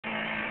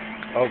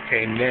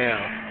Okay, now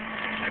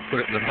I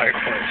put it in the right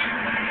place.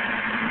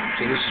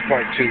 So this is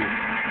part 2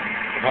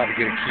 of how to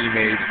get a key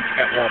made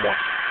at Walmart.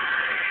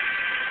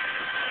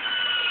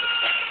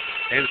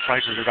 And the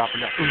prices are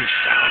dropping down. Ooh,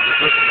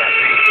 look at that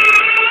thing.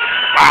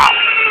 Wow!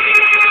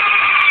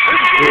 This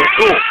is really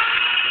cool.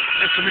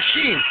 It's a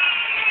machine.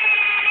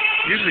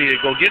 Usually you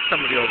go get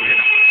somebody over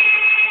here.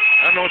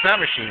 I don't know what that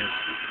machine is.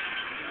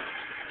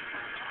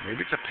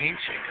 Maybe it's a paint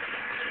shaker.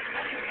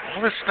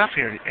 All this stuff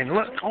here. And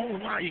look, oh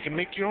wow, you can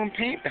make your own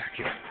paint back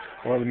here.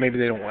 Well, maybe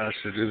they don't want us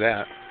to do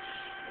that.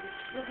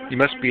 You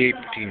must be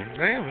 18.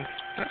 Yeah,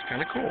 that's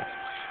kind of cool.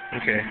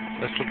 Okay,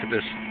 let's look at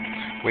this.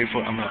 Wait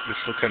for I'm not. This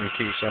is still cutting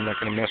key, so I'm not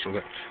going to mess with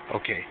it.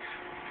 Okay,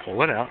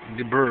 pull it out.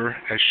 The burr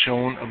as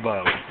shown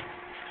above.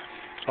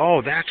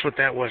 Oh, that's what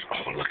that was.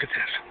 Oh, look at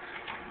this.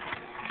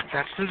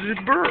 That's the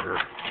burr.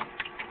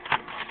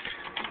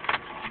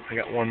 I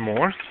got one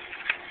more. It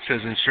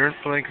says insert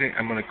blank.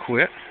 I'm going to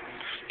quit.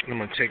 I'm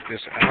going to take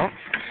this out.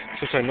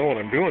 Since I know what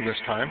I'm doing this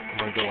time, I'm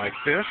going to go like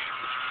this.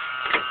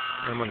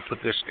 I'm going to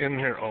put this in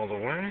here all the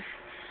way.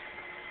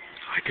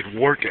 I could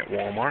work at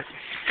Walmart.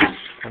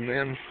 And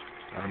then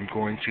I'm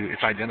going to,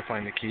 it's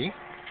identifying the key.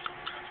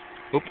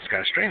 Oops, got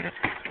to straighten it.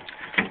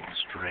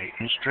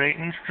 Straighten,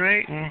 straighten,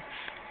 straighten.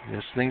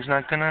 This thing's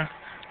not going to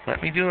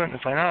let me do it.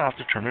 If I not, I'll have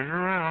to turn it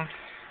around.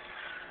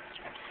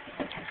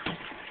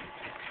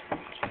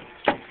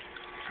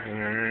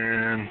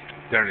 And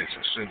there it is.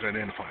 It's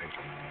identifying.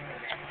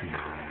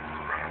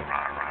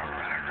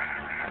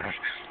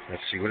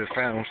 Let's see what it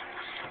found.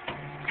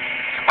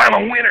 I'm a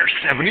winner!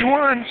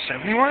 71!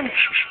 71!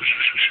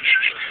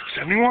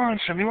 71!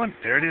 71!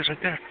 There it is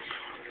right there.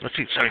 Let's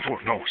see,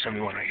 74. No,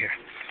 71 right here.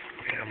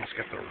 Okay, I almost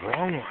got the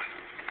wrong one.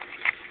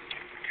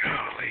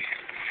 Golly.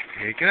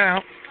 Take it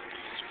out.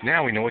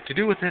 Now we know what to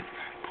do with it.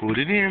 Put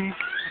it in.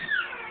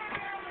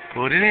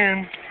 Put it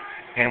in.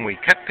 And we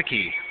cut the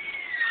key.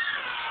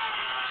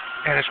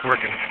 And it's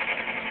working.